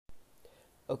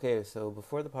Okay, so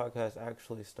before the podcast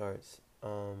actually starts,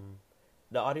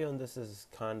 the audio on this is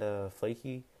kind of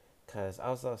flaky because I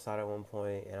was outside at one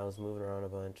point and I was moving around a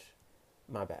bunch.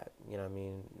 My bad. You know what I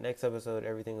mean? Next episode,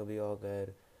 everything will be all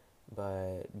good,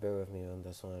 but bear with me on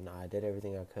this one. I did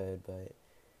everything I could, but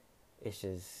it's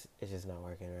just not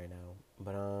working right now.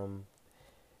 But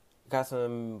got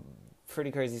some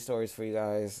pretty crazy stories for you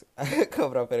guys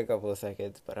coming up in a couple of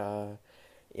seconds. But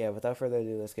yeah, without further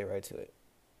ado, let's get right to it.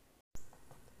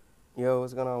 Yo,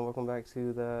 what's going on? Welcome back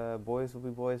to the Boys Will Be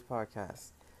Boys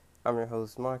podcast. I'm your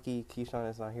host, Maki. Keyshawn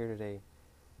is not here today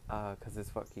because it's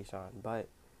fuck Keyshawn. But,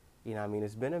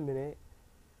 it's been a minute,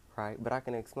 right? But I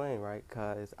can explain, right?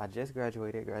 Because I just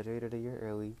graduated a year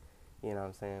early. You know what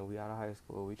I'm saying? We out of high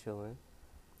school. We chilling.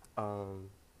 Um,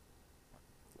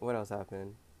 what else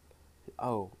happened?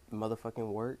 Oh,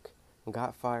 motherfucking work.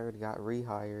 Got fired, got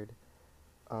rehired.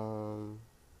 Um,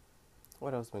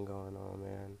 what else been going on,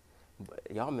 man?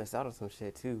 But y'all missed out on some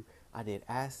shit too. I did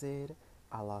acid.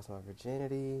 I lost my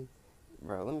virginity.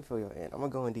 Bro, let me fill you in. I'm gonna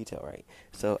go in detail, right?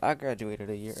 So I graduated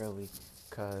a year early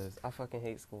because I fucking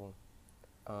hate school.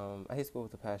 I hate school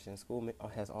with a passion. School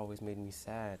has always made me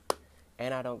sad,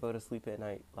 and I don't go to sleep at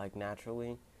night like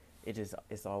naturally.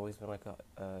 It's always been like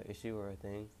a issue or a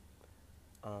thing.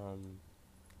 Um,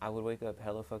 I would wake up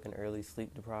hella fucking early,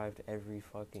 sleep deprived every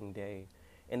fucking day.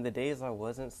 And the days I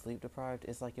wasn't sleep deprived,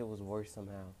 it's like it was worse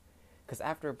somehow. Because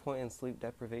after a point in sleep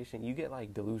deprivation, you get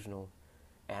like delusional.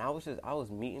 And I was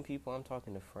meeting people, I'm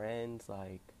talking to friends.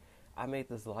 Like, I made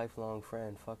this lifelong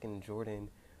friend, fucking Jordan,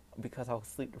 because I was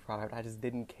sleep deprived. I just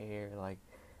didn't care. Like,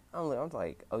 I'm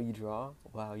like, oh, you draw?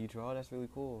 Wow, you draw? That's really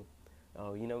cool.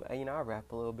 Oh, I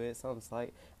rap a little bit, something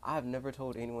slight. I've never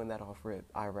told anyone that off rip.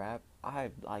 I rap.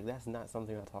 That's not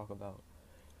something I talk about.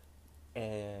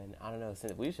 And I don't know,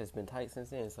 since we've just been tight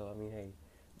since then. So, hey.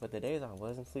 But the days I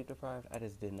wasn't sleep deprived, I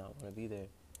just did not want to be there.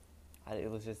 It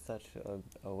was just such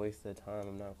a waste of time.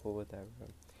 I'm not cool with that, bro.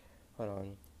 Hold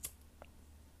on.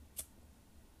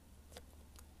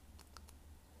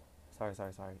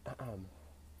 Sorry.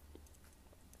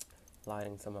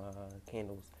 Lighting some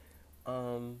candles.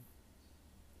 Um,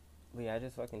 but yeah, I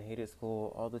just fucking hated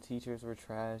school. All the teachers were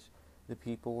trash. The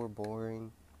people were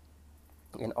boring.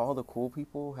 And all the cool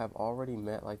people have already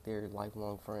met, like, their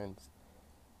lifelong friends.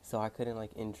 So I couldn't,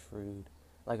 like, intrude.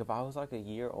 Like, if I was, like, a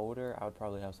year older, I would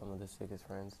probably have some of the sickest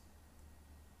friends.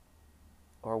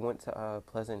 Or went to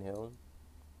Pleasant Hill.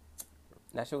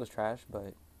 That shit was trash,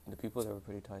 but the people there were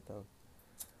pretty tight, though.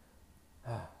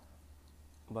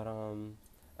 But,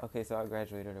 okay, so I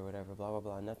graduated or whatever, blah, blah,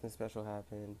 blah. Nothing special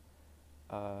happened.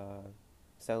 Uh,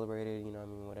 Celebrated,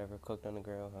 whatever. Cooked on the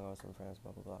grill, hung out with some friends,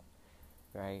 blah, blah, blah.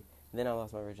 Right? Then I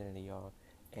lost my virginity, y'all.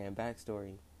 And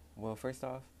backstory. Well, first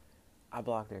off, I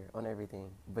blocked her on everything.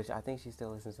 But I think she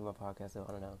still listens to my podcast, so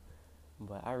I don't know.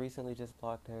 But I recently just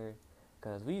blocked her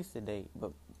because we used to date,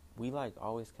 but we, like,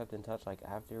 always kept in touch, like,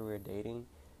 after we were dating.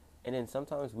 And then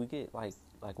sometimes we get, like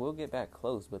we'll get back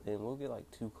close, but then we'll get, like,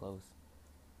 too close.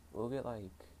 We'll get,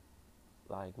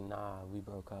 nah, we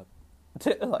broke up.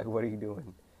 Like, what are you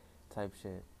doing? Type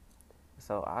shit.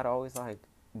 So I'd always, like,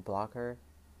 block her.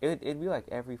 It'd be, like,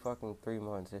 every fucking 3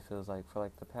 months, it feels like, for,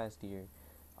 like, the past year.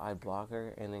 I'd block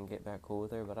her and then get back cool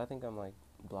with her, but I think I'm, like,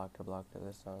 blocked her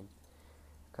this time.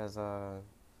 Because,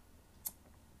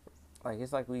 like,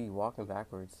 it's like we walking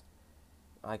backwards.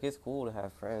 Like, it's cool to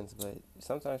have friends, but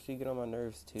sometimes she get on my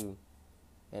nerves, too.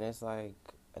 And it's like,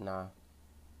 nah.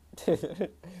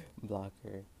 Block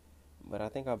her. But I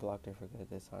think I blocked her for good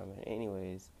this time. But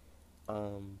anyways,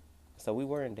 so we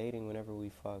weren't dating whenever we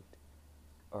fucked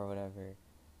or whatever,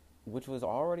 which was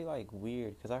already, like,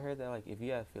 weird. Because I heard that, like, if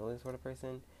you have feelings for the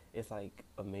person, it's, like,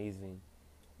 amazing.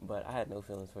 But I had no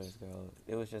feelings for this girl.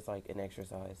 It was just, like, an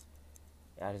exercise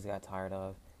I just got tired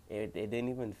of. It didn't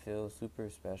even feel super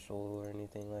special or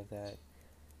anything like that.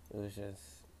 It was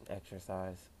just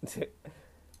exercise.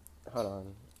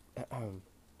 Hold on.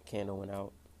 Candle went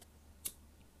out.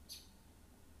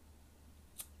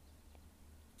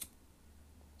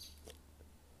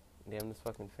 Damn this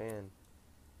fucking fan.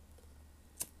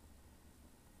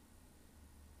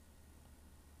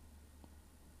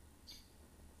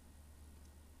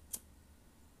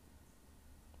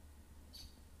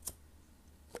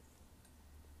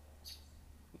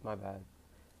 My bad.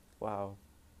 Wow.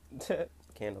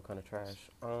 Candle kind of trash.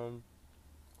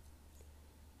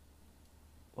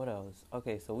 What else?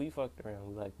 Okay, so we fucked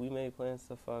around. We made plans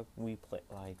to fuck.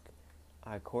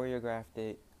 I choreographed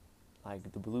it,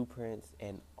 like, the blueprints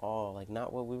and all. Like,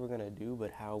 not what we were gonna do,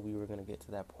 but how we were gonna get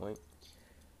to that point.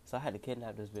 So I had to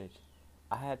kidnap this bitch.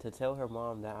 I had to tell her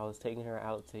mom that I was taking her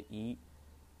out to eat,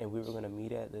 and we were gonna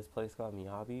meet at this place called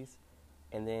Miyabi's.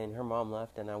 And then her mom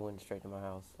left, and I went straight to my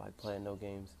house, like playing no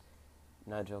games,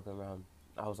 not joking around.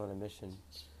 I was on a mission,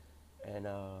 and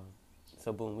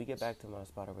so boom, we get back to my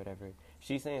spot or whatever.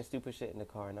 She's saying stupid shit in the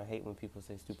car, and I hate when people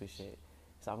say stupid shit.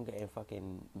 So I'm getting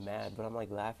fucking mad, but I'm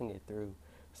like laughing it through.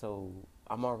 So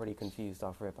I'm already confused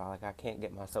off rip. I can't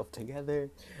get myself together.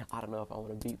 I don't know if I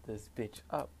want to beat this bitch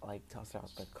up, like toss her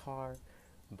out the car.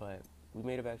 But we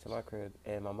made it back to my crib,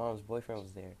 and my mom's boyfriend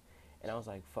was there. And I was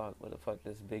like, fuck, what the fuck,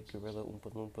 this big gorilla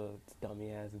Oompa Loompa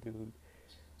dummy ass dude,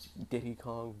 Diddy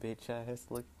Kong bitch ass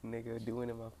look nigga doing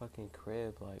in my fucking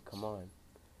crib. Like, come on.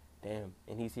 Damn.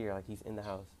 And he's here, like he's in the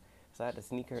house. So I had to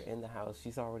sneak her in the house.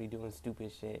 She's already doing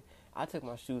stupid shit. I took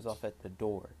my shoes off at the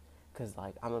door. Cause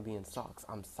like I'm gonna be in socks.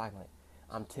 I'm silent.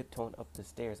 I'm tiptoeing up the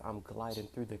stairs. I'm gliding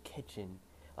through the kitchen.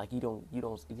 Like you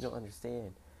don't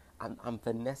understand. I'm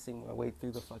finessing my way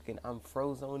through the fucking, I'm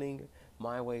frozoning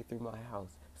my way through my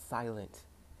house. Silent.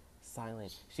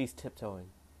 She's tiptoeing.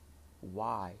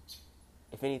 Why?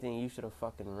 If anything, you should have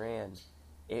fucking ran.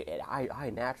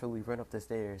 I naturally run up the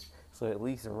stairs, so at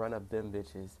least run up them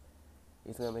bitches.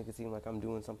 It's gonna make it seem like I'm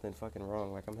doing something fucking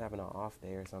wrong, like I'm having an off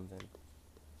day or something.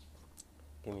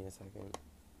 Give me a second.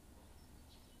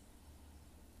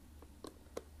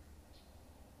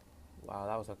 Wow,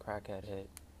 that was a crackhead hit.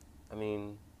 I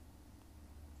mean,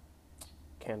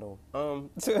 candle.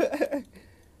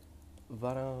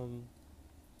 But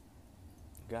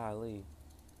golly.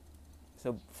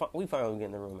 So we finally get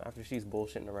in the room after she's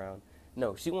bullshitting around.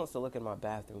 No, she wants to look in my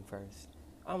bathroom first.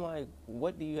 I'm like,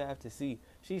 what do you have to see?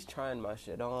 She's trying my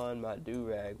shit on, my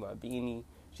do-rag, my beanie.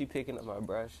 She picking up my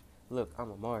brush. Look,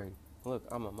 I'm Amari.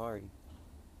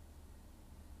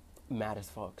 Mad as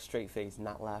fuck, straight face,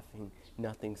 not laughing,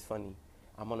 nothing's funny.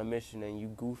 I'm on a mission and you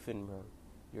goofing, bro.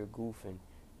 You're goofing.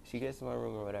 She gets to my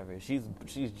room or whatever. She's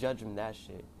judging that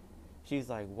shit. She's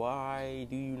like, why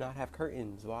do you not have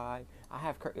curtains? Why? I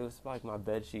have curtains. It was like my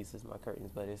bed sheets is my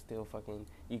curtains, but it's still fucking,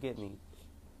 you get me.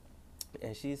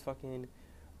 And she's fucking,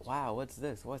 wow, what's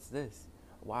this?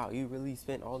 Wow, you really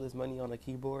spent all this money on a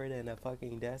keyboard and a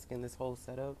fucking desk and this whole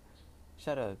setup?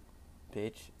 Shut up,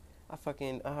 bitch.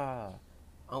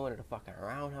 I wanted to fucking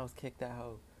roundhouse kick that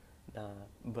hoe. Nah,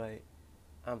 but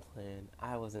I'm playing.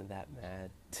 I wasn't that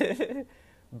mad.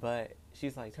 But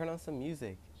she's like, turn on some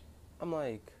music. I'm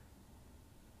like,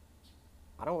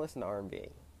 I don't listen to R&B.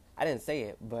 I didn't say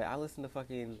it, but I listen to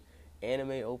fucking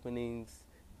anime openings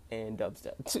and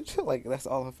dubstep. Like, that's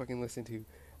all I fucking listen to.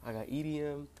 I got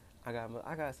EDM. I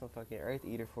got some fucking Earth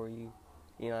Eater for you.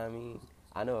 You know what I mean?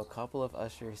 I know a couple of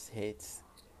Usher's hits.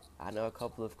 I know a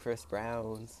couple of Chris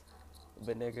Brown's.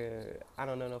 But nigga, I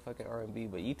don't know no fucking R&B.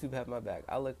 But YouTube had my back.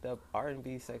 I looked up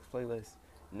R&B sex playlist.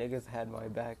 Niggas had my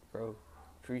back, bro.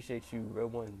 Appreciate you, real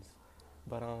ones.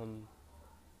 But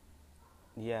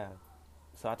yeah.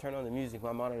 So I turned on the music.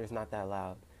 My monitor's not that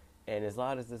loud. And as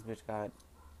loud as this bitch got,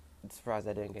 I'm surprised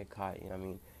I didn't get caught, you know what I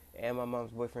mean? And my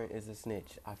mom's boyfriend is a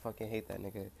snitch. I fucking hate that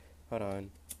nigga. Hold on.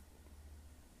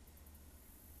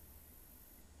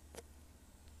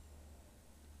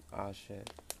 Oh, shit.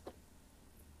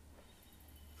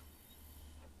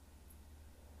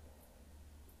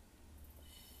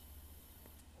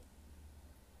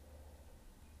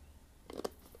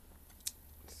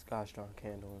 Scotch strong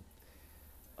candle.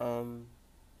 I'm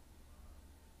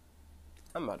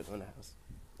about to go in the house.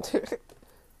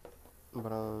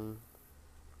 But,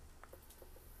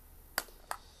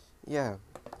 yeah.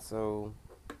 So,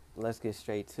 let's get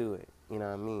straight to it. You know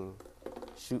what I mean?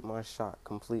 Shoot my shot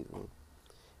completely.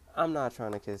 I'm not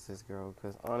trying to kiss this girl,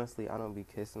 because honestly, I don't be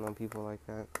kissing on people like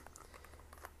that.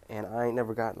 And I ain't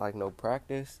never got, like, no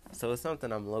practice. So, it's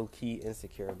something I'm low-key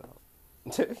insecure about.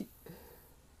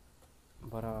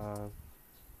 But,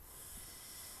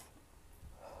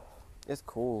 it's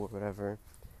cool or whatever.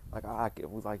 Like,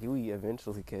 we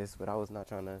eventually kissed, but I was not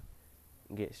trying to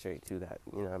get straight to that,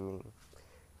 you know what I mean?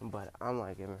 But I'm,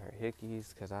 like, giving her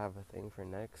hickeys, because I have a thing for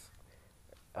necks.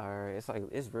 Or, it's, like,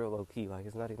 it's real low-key. Like,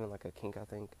 it's not even, like, a kink, I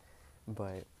think.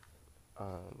 But,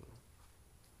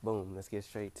 boom, let's get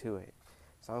straight to it.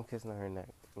 So I'm kissing her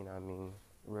neck, you know what I mean?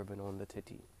 Rubbing on the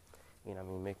titty, you know what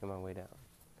I mean? Making my way down.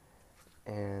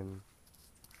 And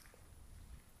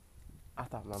I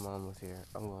thought my mom was here.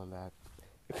 I'm going back.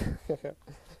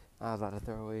 I was about to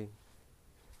throw away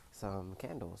some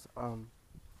candles.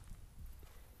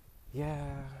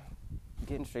 Yeah,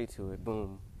 getting straight to it.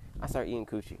 Boom. I start eating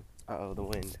coochie. Uh-oh, the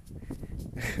wind.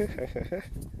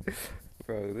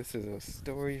 Bro, this is a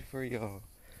story for y'all.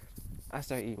 I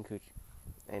start eating coochie.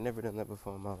 I ain't never done that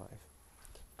before in my life.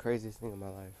 Craziest thing in my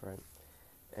life, right?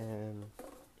 And,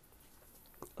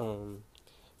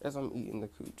 as I'm eating the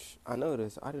cooch, I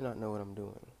notice I do not know what I'm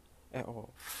doing at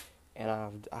all.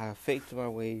 and I faked my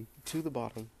way to the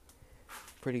bottom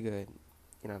pretty good.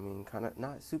 You know what I mean? Kind of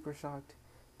not super shocked,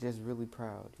 just really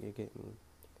proud. You get me?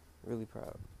 Really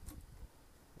proud.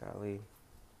 Golly.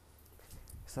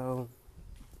 So,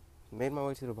 made my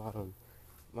way to the bottom.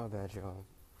 My bad, y'all.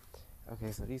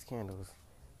 Okay, so these candles.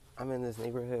 I'm in this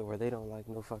neighborhood where they don't like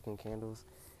no fucking candles.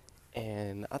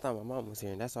 And I thought my mom was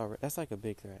here, and that's like a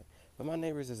big threat. But my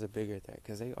neighbors is a bigger threat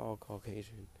because they all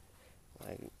Caucasian.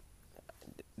 Like,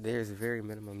 there's very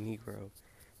minimum Negro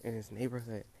in this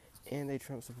neighborhood. And they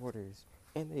Trump supporters.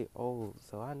 And they old.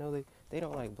 So I know they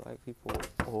don't like black people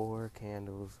or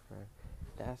candles, right?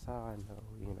 That's how I know,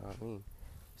 you know what I mean?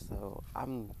 So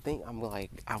I'm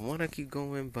like, I want to keep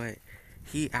going, but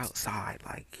he outside.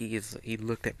 Like, we've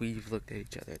looked at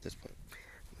each other at this point.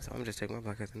 So I'm just taking my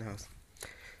black ass in the house.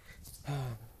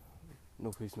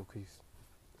 No peace, no peace.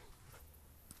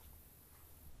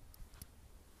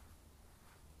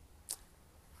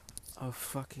 Of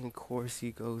fucking course he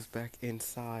goes back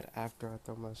inside after I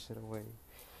throw my shit away.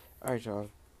 Alright, y'all.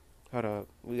 Hold up.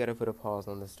 We gotta put a pause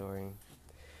on the story.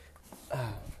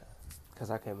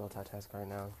 Because I can't multitask right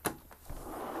now.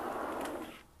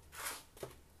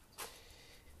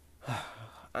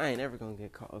 I ain't ever gonna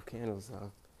get caught with candles,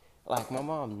 though. Like, my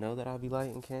mom know that I'll be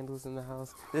lighting candles in the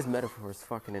house. This metaphor is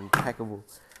fucking impeccable.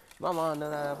 My mom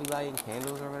know that I'll be lighting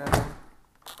candles or whatever.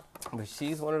 But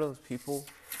she's one of those people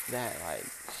that, like,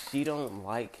 she don't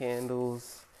like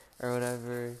candles or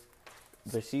whatever.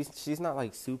 But she's not,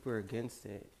 like, super against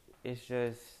it. It's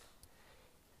just,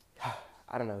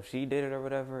 I don't know. She did it or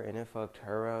whatever, and it fucked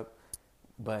her up.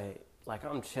 But, like,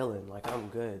 I'm chilling. Like, I'm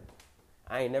good.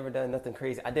 I ain't never done nothing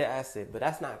crazy. I did acid, but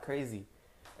that's not crazy.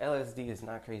 LSD is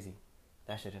not crazy.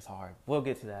 That shit is hard. We'll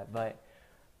get to that. But,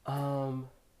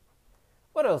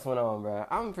 what else went on, bro?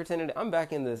 I'm pretending I'm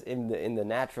back in the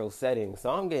natural setting, so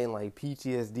I'm getting like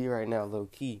PTSD right now, low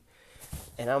key,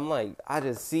 and I'm like, I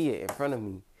just see it in front of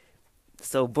me.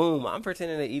 So boom, I'm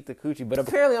pretending to eat the coochie, but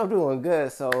apparently I'm doing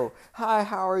good. So hi,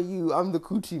 how are you? I'm the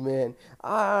coochie man.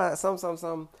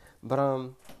 Some. But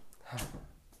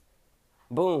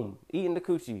boom, eating the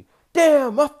coochie.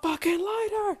 Damn, my fucking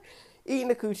lighter. Eating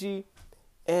the coochie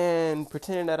and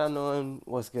pretending that I'm knowing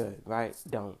what's good, right?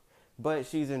 Don't. But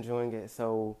she's enjoying it,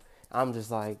 so I'm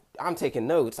just like, I'm taking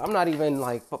notes. I'm not even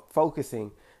like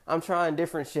focusing. I'm trying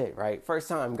different shit, right? First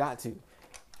time, got to.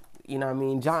 You know what I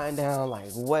mean? Jotting down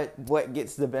like what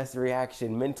gets the best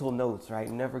reaction, mental notes, right?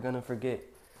 Never gonna forget.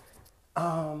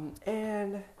 And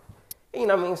you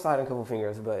know what I mean, sliding a couple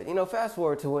fingers, but you know, fast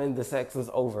forward to when the sex was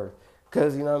over.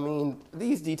 Cause you know what I mean,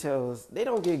 these details, they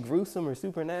don't get gruesome or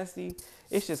super nasty.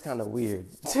 It's just kind of weird.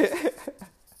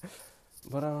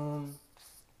 But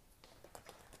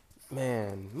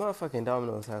man, motherfucking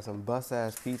Domino's has some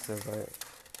bust-ass pizza, but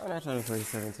I'm not trying to pay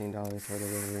 $17 for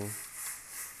delivery.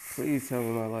 Please tell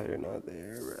me my lighter not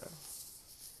there, bro.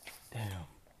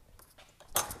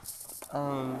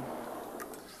 Damn.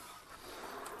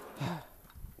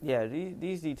 Yeah,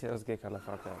 these details get kind of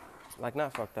fucked up. Like,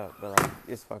 not fucked up, but like,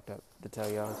 it's fucked up to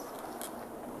tell y'all.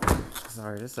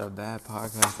 Sorry, this is a bad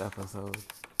podcast episode.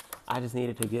 I just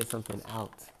needed to get something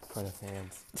out for the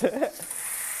fans.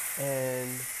 And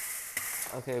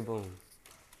okay, boom.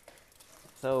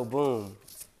 So, boom.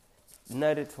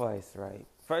 Nutted twice, right?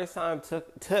 First time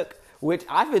took, which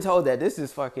I've been told that this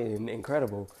is fucking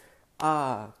incredible. It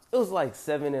was like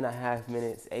 7.5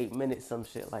 minutes, 8 minutes, some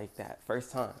shit like that.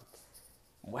 First time.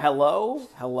 Hello?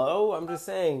 I'm just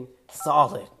saying,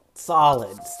 solid.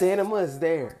 Stamina is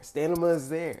there.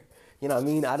 You know what I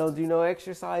mean? I don't do no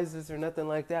exercises or nothing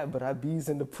like that, but I bees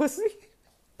in the pussy.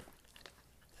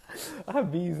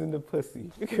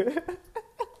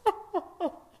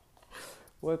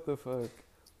 What the fuck?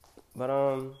 But,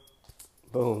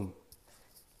 boom.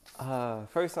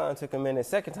 First time took a minute.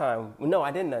 Second time, no,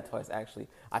 I didn't nut twice, actually.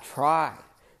 I tried.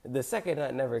 The second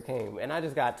nut never came. And I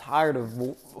just got tired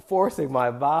of forcing my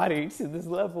body to this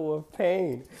level of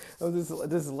pain. Of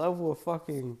this level of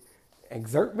fucking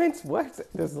exertment? What?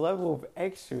 This level of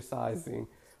exercising.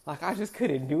 Like, I just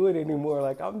couldn't do it anymore.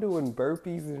 Like, I'm doing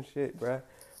burpees and shit, bruh.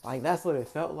 Like, that's what it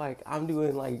felt like. I'm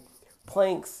doing, like,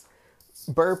 planks,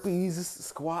 burpees,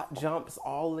 squat jumps,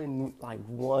 all in, like,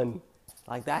 one.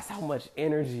 Like, that's how much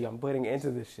energy I'm putting into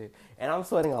this shit. And I'm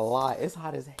sweating a lot. It's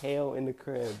hot as hell in the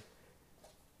crib.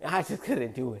 I just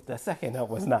couldn't do it. The second up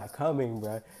was not coming,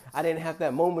 bro. I didn't have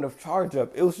that moment of charge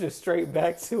up. It was just straight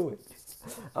back to it.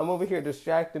 I'm over here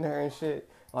distracting her and shit.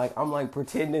 Like, I'm, like,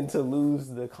 pretending to lose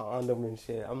the condom and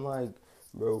shit. I'm like,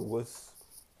 bro,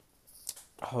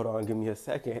 hold on, give me a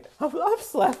second. I'm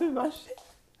slapping my shit.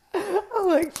 I'm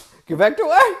like, get back to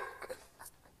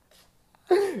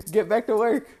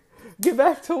work. Get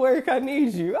back to work. I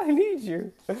need you.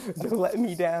 Don't let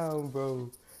me down,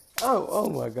 bro. Oh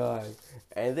my God.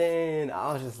 And then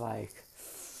I was just like,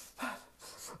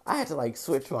 I had to like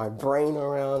switch my brain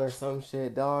around or some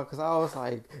shit, dog. Cause I was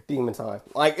like, demon time.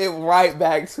 Like it right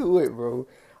back to it, bro.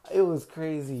 It was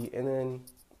crazy. And then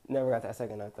never got that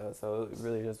second night though. So it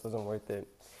really just wasn't worth it.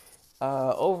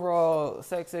 Overall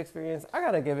sex experience, I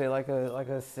gotta give it like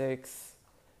a 6.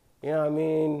 You know what I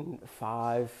mean?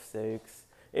 5, 6.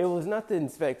 It was nothing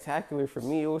spectacular for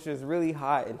me. It was just really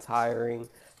hot and tiring.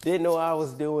 Didn't know what I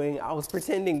was doing. I was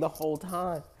pretending the whole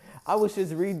time. I was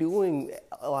just redoing,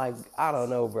 like, I don't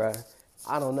know, bruh.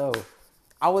 I don't know.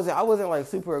 I wasn't like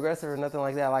super aggressive or nothing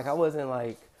like that. Like I wasn't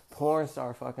like porn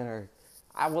star fucking her.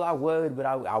 I would, but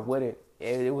I wouldn't.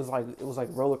 It was like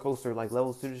roller coaster, like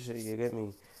levels to the shit. You get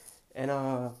me? And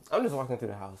I'm just walking through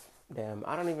the house. Damn,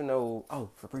 I don't even know. Oh,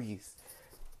 Febreze.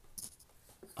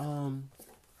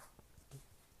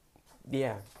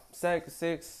 Yeah,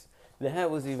 6. The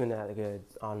head was even that good,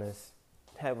 honest.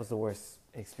 Head was the worst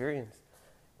experience.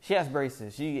 She has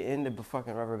braces. She ended the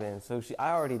fucking rubber band. So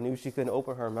I already knew she couldn't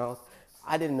open her mouth.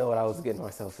 I didn't know what I was getting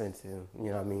myself into. You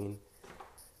know what I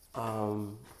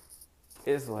mean?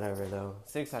 It's whatever though.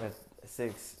 6 out of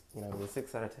 6. You know what I mean?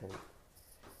 6 out of 10.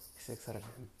 6 out of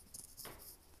 10.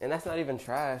 And that's not even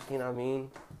trash. You know what I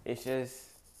mean? It's just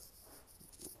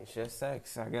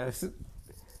sex, I guess.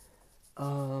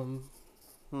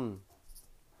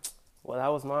 Well, that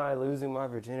was my losing my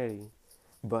virginity.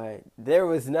 But there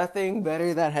was nothing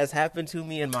better that has happened to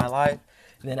me in my life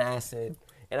than acid.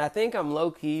 And I think I'm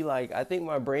low-key, like, I think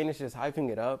my brain is just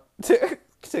hyping it up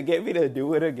to get me to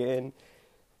do it again.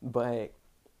 But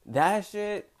that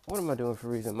shit, what am I doing for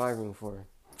reason? My room for?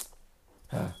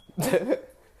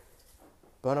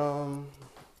 But,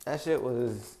 that shit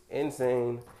was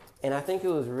insane. And I think it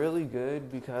was really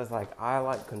good because, like, I,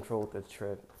 like, controlled the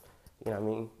trip. You know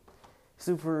what I mean?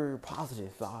 Super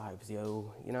positive vibes,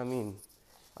 yo. You know what I mean?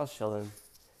 I was chilling.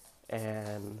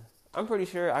 And I'm pretty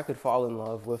sure I could fall in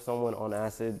love with someone on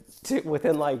acid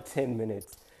within, like, 10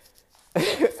 minutes.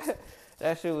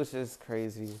 That shit was just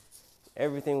crazy.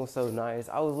 Everything was so nice.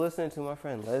 I was listening to my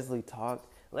friend Leslie talk.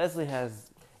 Leslie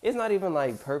it's not even,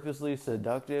 like, purposely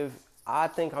seductive. I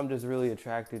think I'm just really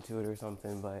attracted to it or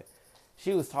something, but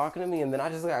she was talking to me, and then I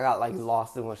got, like,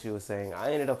 lost in what she was saying.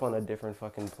 I ended up on a different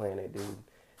fucking planet, dude.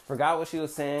 Forgot what she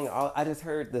was saying. I just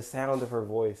heard the sound of her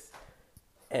voice,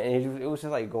 and it was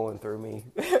just, like, going through me.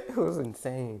 It was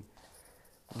insane.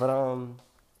 But,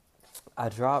 I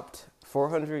dropped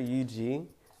 400 UG.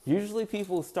 Usually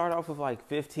people start off with, like,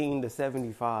 15 to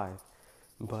 75.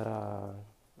 But,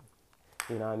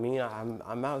 you know what I mean?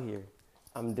 I'm out here.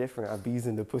 I'm different. I bees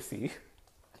in the pussy.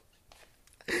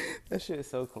 That shit is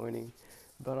so corny.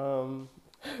 But,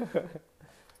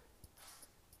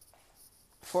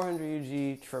 400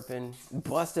 UG, tripping,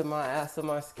 busted my ass on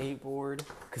my skateboard,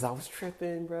 because I was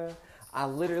tripping, bruh. I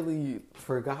literally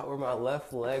forgot where my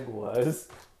left leg was,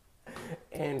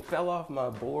 and fell off my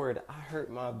board. I hurt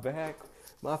my back.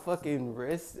 My fucking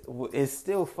wrist is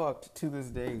still fucked to this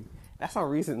day. That's how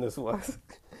recent this was.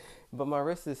 But my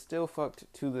wrist is still fucked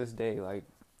to this day, like,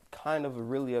 kind of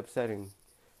really upsetting.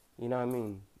 You know what I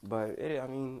mean? But, I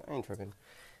ain't tripping.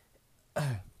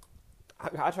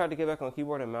 I tried to get back on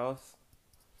keyboard and mouse.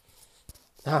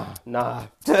 Nah.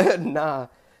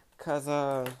 Because,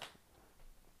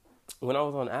 when I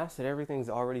was on acid, everything's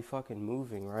already fucking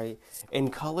moving, right?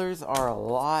 And colors are a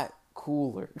lot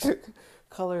cooler.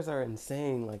 Colors are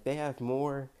insane. Like, they have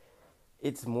more,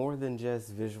 it's more than just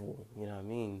visual, you know what I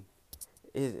mean?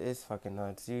 It's fucking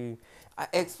nuts.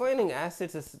 Explaining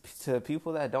acid to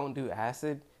people that don't do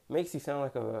acid makes you sound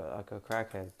like a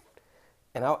crackhead.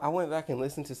 And I went back and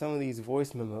listened to some of these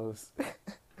voice memos.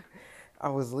 I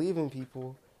was leaving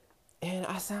people, and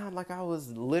I sound like I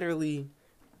was literally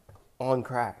on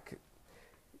crack.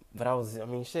 But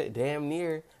damn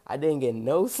near. I didn't get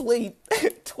no sleep.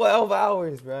 12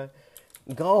 hours, bro.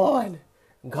 Gone.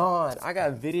 I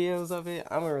got videos of it.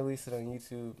 I'm going to release it on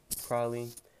YouTube,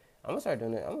 probably. I'm going to start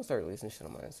doing it. I'm going to start releasing shit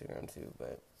on my Instagram, too.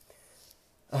 But,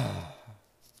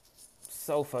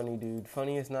 so funny, dude.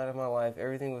 Funniest night of my life.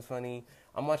 Everything was funny.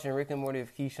 I'm watching Rick and Morty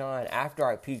with Keyshawn after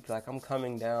I peaked. Like, I'm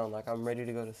coming down. Like, I'm ready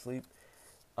to go to sleep.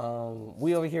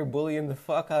 We over here bullying the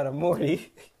fuck out of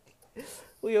Morty.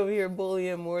 We over here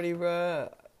bullying Morty,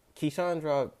 bruh. Keyshawn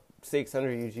dropped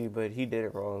 600 UG, but he did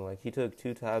it wrong. Like, he took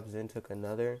 2 tabs, then took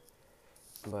another.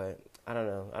 But, I don't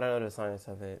know. I don't know the science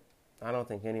of it. I don't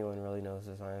think anyone really knows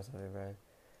the science of it, right?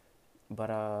 But,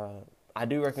 I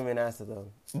do recommend acid, though.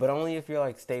 But only if you're,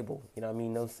 like, stable. You know what I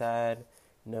mean? No sad,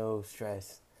 no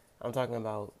stress. I'm talking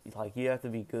about, like, you have to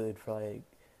be good for, like,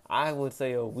 I would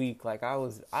say a week. Like I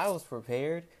was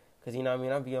prepared because you know what I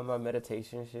mean. I'd be on my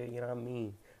meditation shit. You know what I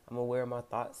mean. I'm aware of my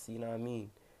thoughts. You know what I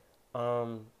mean.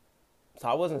 Um, so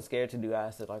I wasn't scared to do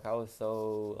acid. Like I was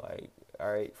so like,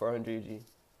 all right, 400 G,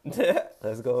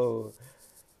 let's go.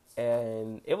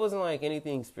 And it wasn't like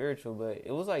anything spiritual, but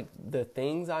it was like the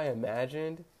things I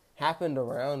imagined happened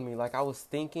around me. Like I was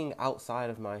thinking outside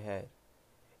of my head.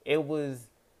 It was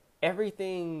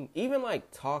everything, even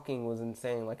like talking was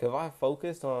insane. Like if I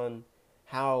focused on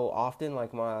how often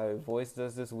like my voice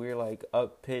does this weird like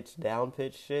up pitch, down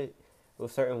pitch shit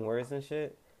with certain words and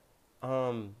shit,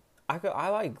 um, I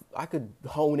could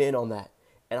hone in on that,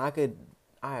 and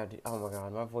oh my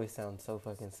god, my voice sounds so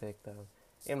fucking sick though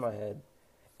in my head.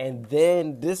 And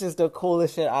then this is the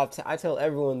coolest shit. I tell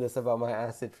everyone this about my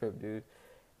acid trip, dude.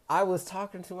 I was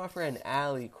talking to my friend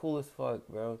Allie, cool as fuck,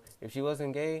 bro. If she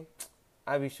wasn't gay,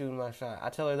 I'd be shooting my shot. I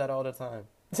tell her that all the time.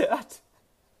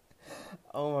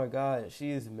 Oh my god,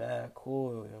 she is mad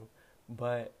cool, yo.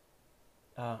 But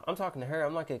I'm talking to her.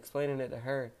 I'm like explaining it to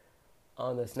her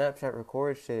on the Snapchat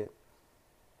record shit,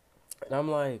 and I'm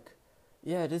like,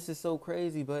 yeah, this is so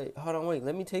crazy. But hold on, wait,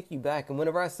 let me take you back. And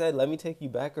whenever I said let me take you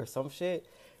back or some shit,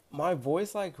 my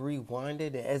voice like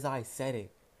rewinded as I said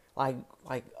it. Like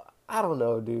I don't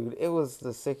know, dude. It was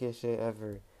the sickest shit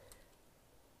ever.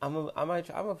 I'm gonna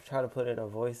try to put in a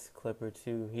voice clip or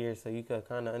two here so you could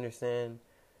kind of understand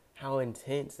how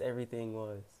intense everything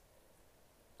was.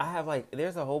 I have like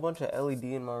there's a whole bunch of LED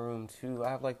in my room too. I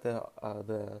have like the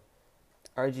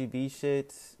RGB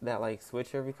shits that like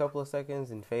switch every couple of seconds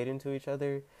and fade into each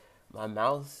other. My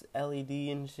mouse LED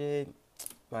and shit.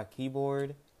 My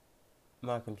keyboard.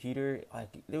 My computer. Like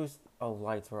there was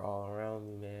lights were all around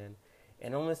me, man.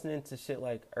 And I'm listening to shit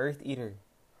like Earth Eater.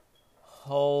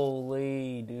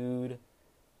 Holy dude.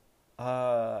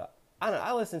 I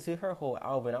listened to her whole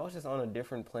album. I was just on a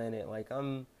different planet. Like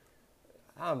I'm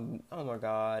oh my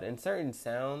god. And certain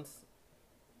sounds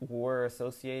were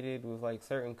associated with like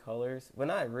certain colors. But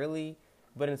not really.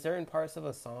 But in certain parts of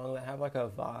a song that have like a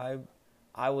vibe,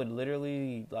 I would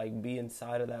literally like be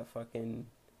inside of that fucking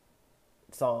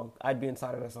song. I'd be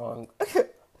inside of the song.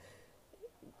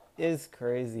 It's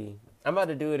crazy. I'm about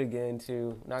to do it again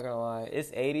too. Not gonna lie.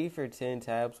 It's 80 for 10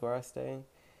 tabs where I stay.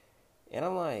 And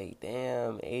I'm like,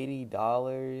 damn,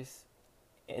 $80.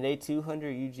 And they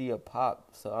 200 UG a pop.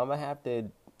 So I'm gonna have to,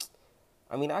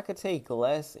 I mean, I could take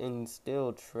less and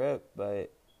still trip,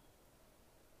 but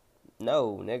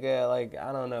no, nigga, like,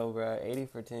 I don't know, bro. 80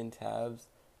 for 10 tabs.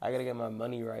 I gotta get my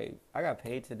money right. I got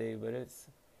paid today, but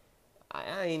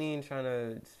I ain't even trying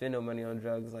to spend no money on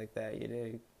drugs like that, you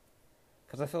dig?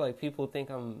 Because I feel like people think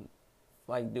I'm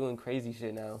like doing crazy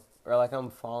shit now, or like I'm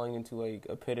falling into like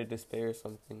a pit of despair or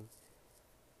something.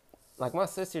 Like my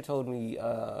sister told me,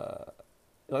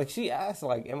 like she asked,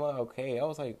 like, "Am I okay?" I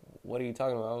was like, "What are you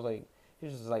talking about?" I was like,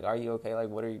 "She's just like, are you okay? Like,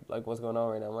 what are you like? What's going on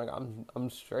right now?" I'm like, I'm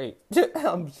straight.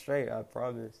 I'm straight. I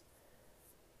promise.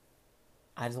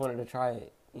 I just wanted to try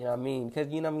it. You know what I mean?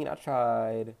 Because you know what I mean. I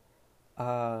tried,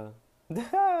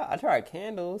 I tried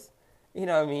candles. You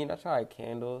know what I mean? I tried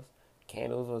candles.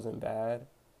 Candles wasn't bad.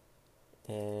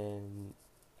 And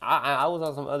I was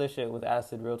on some other shit with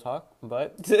acid, real talk,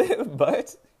 but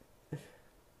but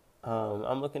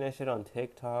I'm looking at shit on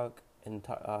TikTok and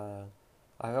like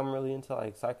I'm really into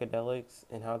like psychedelics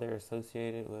and how they're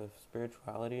associated with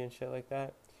spirituality and shit like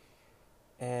that.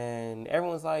 And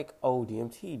everyone's like, "Oh,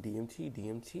 DMT, DMT,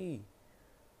 DMT.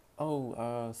 Oh,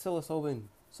 psilocybin."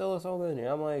 And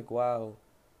I'm like, "Wow,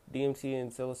 DMT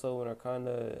and psilocybin are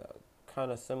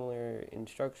kind of similar in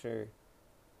structure."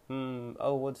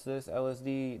 Oh, what's this?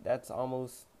 LSD? That's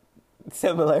almost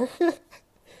similar.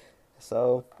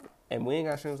 So, and we ain't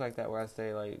got shrooms like that where I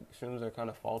stay. Like, shrooms are kind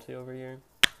of faulty over here.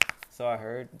 So I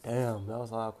heard. Damn, that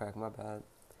was a loud crack. My bad.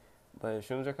 But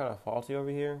shrooms are kind of faulty over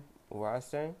here where I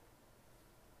stay.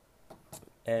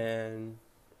 And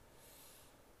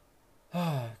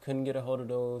couldn't get a hold of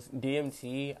those.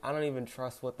 DMT, I don't even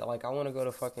trust what like, I want to go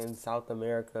to fucking South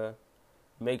America.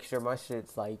 Make sure my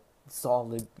shit's like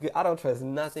solid. I don't trust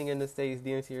nothing in the States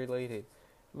DMT related.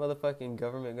 Motherfucking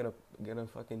government gonna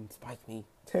fucking spike me.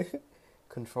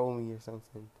 Control me or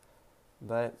something.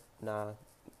 But nah.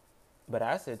 But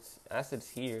acid's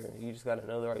here. You just gotta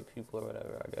know the right people or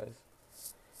whatever, I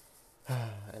guess.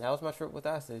 And that was my trip with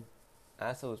acid.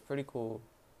 Acid was pretty cool.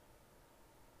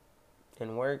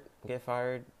 And work, get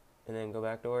fired, and then go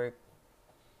back to work.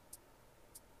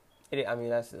 I mean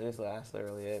that's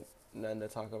literally it. Nothing to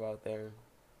talk about there.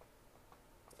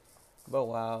 But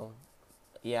wow,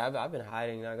 yeah, I've been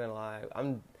hiding. Not gonna lie,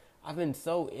 I've been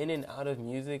so in and out of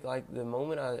music. Like the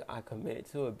moment I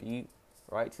commit to a beat,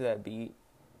 right to that beat,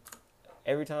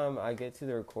 every time I get to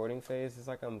the recording phase, it's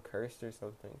like I'm cursed or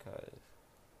something. Cause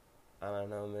I don't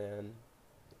know, man.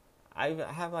 I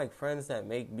have like friends that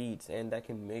make beats and that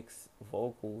can mix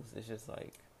vocals. It's just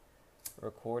like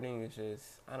recording is just,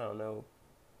 I don't know.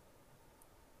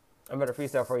 I'm about to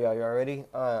freestyle for y'all. Y'all ready?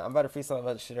 I'm about to freestyle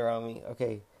about the shit around me.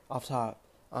 Okay, off top.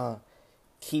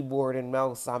 Keyboard and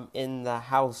mouse. I'm in the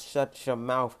house. Shut your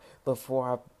mouth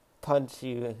before I punch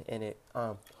you in it.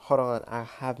 Hold on.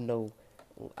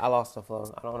 I lost the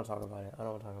flow. I don't want to talk about it. I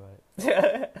don't want to talk about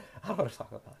it. I don't want to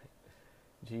talk about it.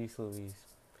 Jeez Louise.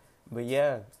 But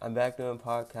yeah, I'm back doing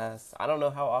podcasts. I don't know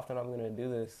how often I'm going to do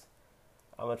this.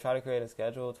 I'm going to try to create a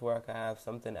schedule to where I can have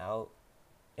something out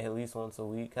at least once a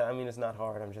week. I mean, it's not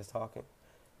hard. I'm just talking.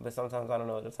 But sometimes I don't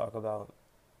know what to talk about.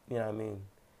 You know what I mean?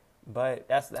 But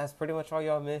that's pretty much all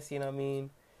y'all miss, you know what I mean?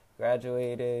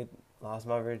 Graduated, lost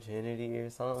my virginity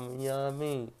or something, you know what I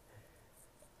mean?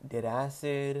 Did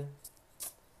acid.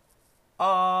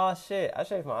 Oh shit, I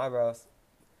shaved my eyebrows.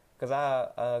 Cause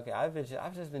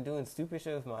I've just been doing stupid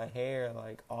shit with my hair,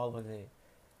 like all of it.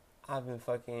 I've been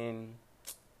fucking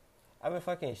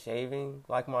shaving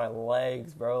like my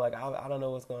legs, bro. Like I don't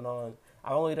know what's going on.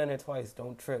 I've only done it twice.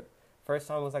 Don't trip. First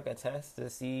time was like a test to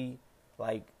see,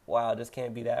 like, wow, this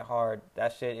can't be that hard.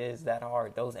 That shit is that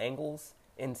hard. Those angles,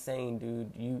 insane,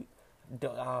 dude. You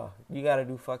gotta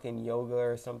do fucking yoga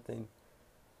or something.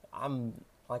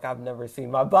 I've never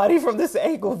seen my body from this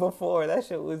angle before. That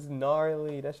shit was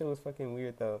gnarly. That shit was fucking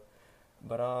weird though.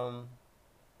 But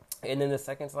and then the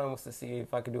second time was to see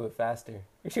if I could do it faster.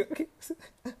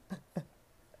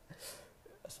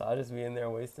 So I just be in there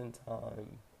wasting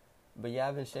time. But yeah,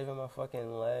 I've been shaving my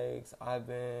fucking legs. I've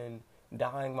been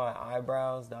dyeing my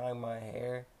eyebrows, dyeing my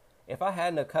hair. If I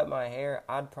hadn't have cut my hair,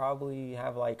 I'd probably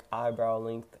have like eyebrow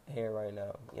length hair right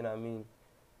now. You know what I mean?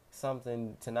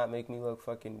 Something to not make me look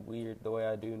fucking weird the way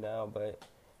I do now. But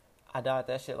I dyed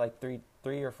that shit like three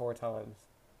or four times.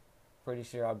 Pretty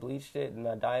sure I bleached it and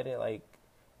I dyed it like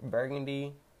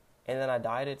burgundy, and then I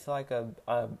dyed it to like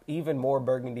a even more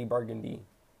burgundy,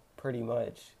 pretty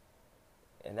much.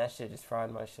 And that shit just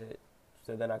fried my shit.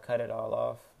 So then I cut it all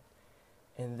off.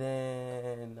 And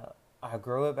then I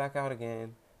grew it back out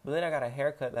again. But then I got a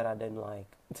haircut that I didn't like.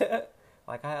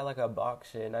 Like I had like a box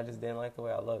shit and I just didn't like the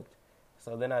way I looked.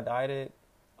 So then I dyed it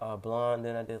blonde.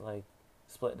 Then I did like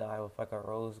split dye with like a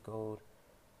rose gold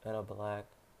and a black.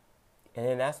 And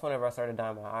then that's whenever I started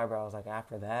dyeing my eyebrows. Like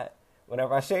after that,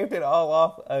 whenever I shaved it all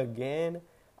off again,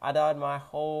 I dyed my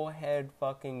whole head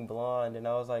fucking blonde. And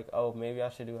I was like, oh, maybe I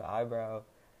should do an eyebrow.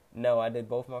 No, I did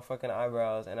both my fucking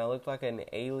eyebrows, and I looked like an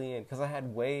alien because I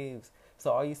had waves.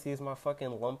 So all you see is my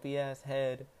fucking lumpy ass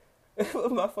head,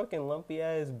 my fucking lumpy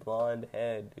ass blonde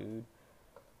head, dude,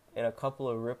 and a couple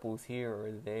of ripples here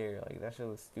or there. Like that shit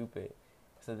was stupid.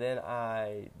 So then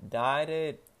I dyed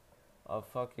it, of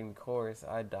fucking course.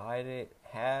 I dyed it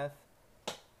half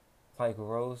like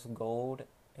rose gold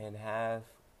and half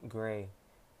gray,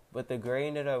 but the gray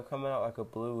ended up coming out like a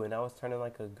blue, and I was turning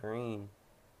like a green.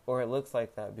 Or it looks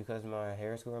like that because my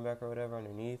hair is growing back or whatever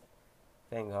underneath.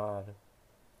 Thank God.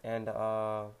 And,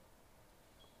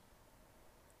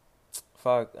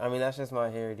 fuck. I mean, that's just my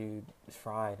hair, dude. It's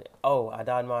fried. Oh, I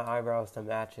dyed my eyebrows to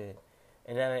match it.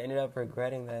 And then I ended up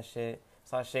regretting that shit.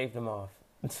 So I shaved them off.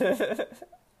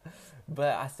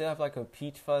 But I still have, like, a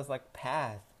peach fuzz, like,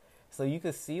 path. So you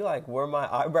could see, like, where my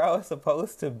eyebrow is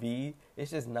supposed to be.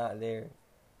 It's just not there.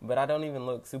 But I don't even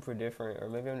look super different. Or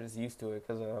maybe I'm just used to it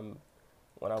because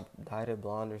when I dyed it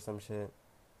blonde or some shit.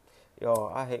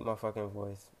 Yo, I hate my fucking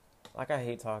voice. Like, I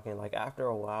hate talking. Like, after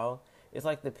a while, it's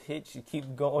like the pitch keeps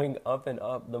going up and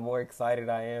up the more excited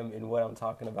I am in what I'm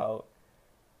talking about.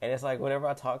 And it's like whenever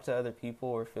I talk to other people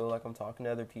or feel like I'm talking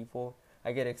to other people,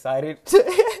 I get excited.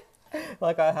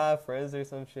 Like I have friends or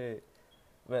some shit.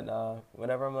 But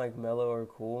whenever I'm like mellow or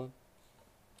cool,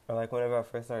 or like whenever I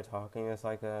first start talking, it's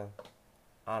like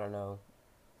I don't know.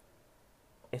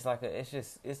 It's like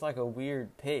a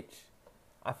weird pitch.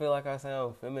 I feel like I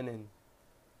sound feminine.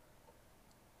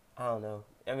 I don't know.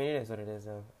 I mean, it is what it is,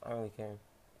 though. I don't really care.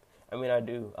 I mean, I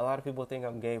do. A lot of people think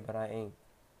I'm gay, but I ain't.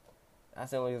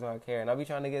 That's the only reason I care. And I be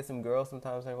trying to get some girls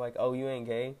sometimes, and they're like, oh, you ain't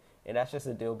gay? And that's just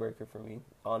a deal breaker for me,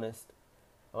 honest.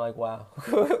 I'm like, wow.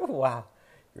 Wow.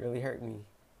 You really hurt me.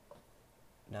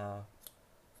 Nah.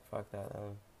 Fuck that,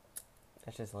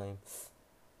 that's just lame.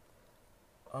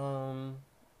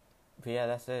 But yeah,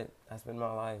 that's it. That's been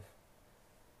my life.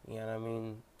 You know what I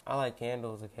mean? I like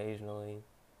candles occasionally.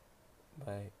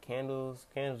 But candles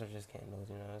are just candles,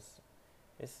 you know.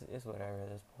 It's whatever at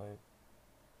this point.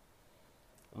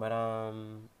 But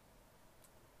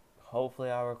hopefully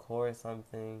I'll record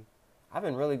something. I've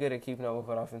been really good at keeping up with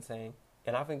what I've been saying,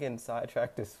 and I've been getting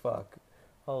sidetracked as fuck.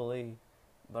 Holy.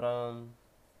 But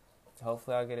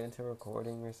hopefully I'll get into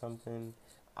recording or something.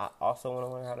 I also want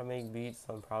to learn how to make beats,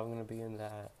 so I'm probably gonna be in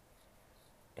that.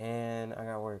 And I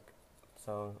got work,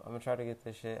 so I'm gonna try to get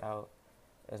this shit out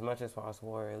as much as possible,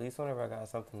 or at least whenever I got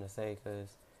something to say,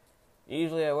 cause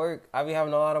usually at work I be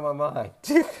having a lot on my mind.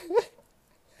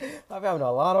 I be having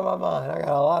a lot on my mind. I got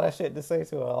a lot of shit to say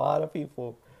to a lot of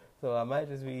people, so I might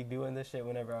just be doing this shit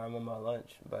whenever I'm on my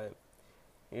lunch. But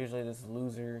usually this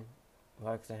loser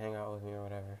likes to hang out with me or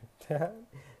whatever.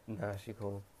 Nah, she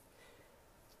cool.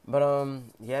 But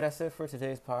yeah, that's it for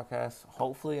today's podcast.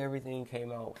 Hopefully everything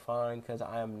came out fine, cause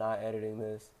I am not editing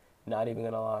this. Not even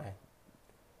gonna lie.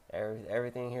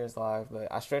 Everything here is live,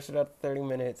 but I stretched it out to 30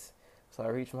 minutes, so I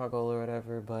reached my goal or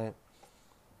whatever. But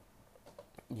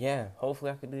yeah, hopefully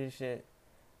I can do this shit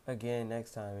again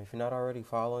next time. If you're not already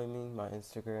following me, my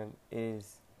Instagram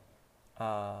is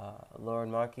Lord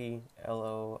Maki,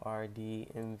 LORDMVKI.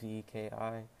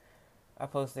 I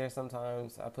post there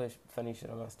sometimes. I push funny shit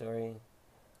on my story.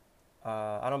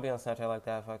 I don't be on Snapchat like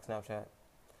that. Fuck Snapchat.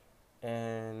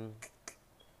 And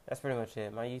that's pretty much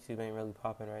it. My YouTube ain't really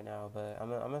popping right now, but I'm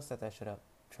gonna set that shit up.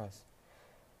 Trust.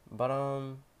 But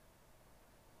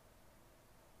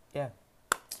yeah.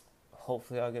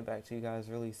 Hopefully I'll get back to you guys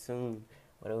really soon.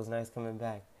 But it was nice coming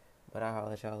back. But I'll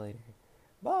holler at y'all later.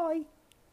 Bye.